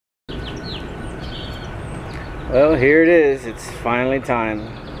Well, here it is. It's finally time.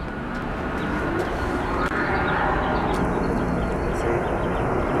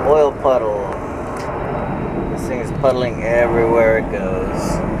 See? Oil puddle. This thing is puddling everywhere it goes.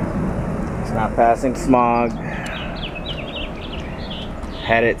 It's not passing smog.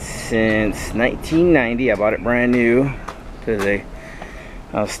 Had it since 1990. I bought it brand new because I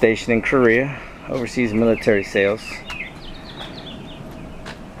was stationed in Korea, overseas military sales.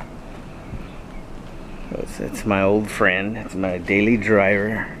 It's my old friend. It's my daily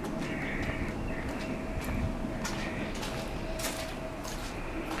driver.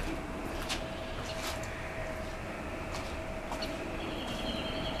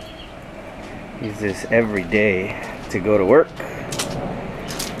 Use this every day to go to work.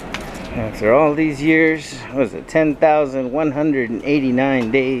 After all these years, what was it,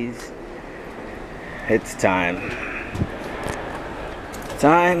 10,189 days, it's time.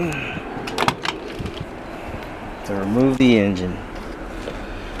 Time to remove the engine.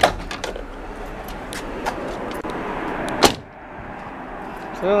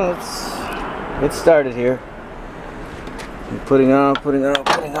 So let's get started here. I'm putting off.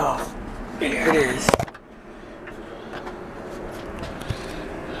 Here it is.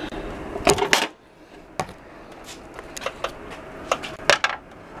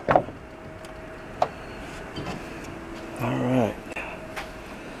 Alright.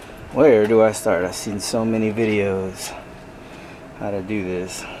 Where do I start? I've seen so many videos how to do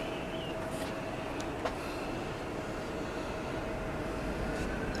this.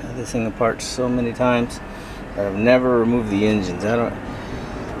 Had this thing apart so many times that I've never removed the engines. I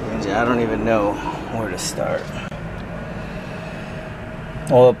don't even know where to start.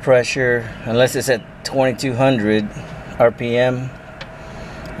 Oil pressure, unless it's at 2200 RPM,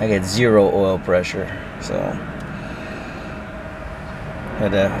 I get 0 oil pressure. So,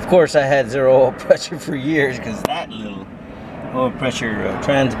 but of course I had 0 oil pressure for years because that little oil pressure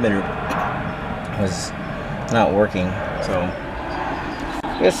transmitter was not working. So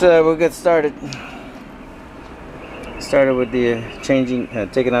I guess we'll get started. Started with the taking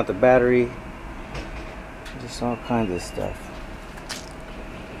out the battery, just all kinds of stuff.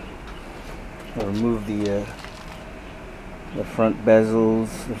 I'll remove the front bezels,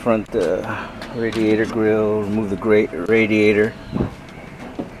 the front radiator grill, remove the radiator,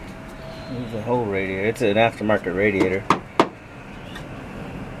 remove the whole radiator. It's an aftermarket radiator.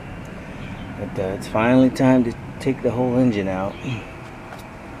 But it's finally time to take the whole engine out,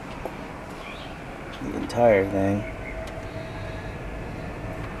 the entire thing.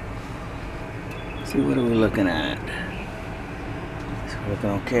 See, what are we looking at? It's looking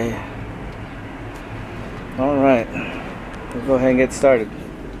okay. Alright, we'll go ahead and get started.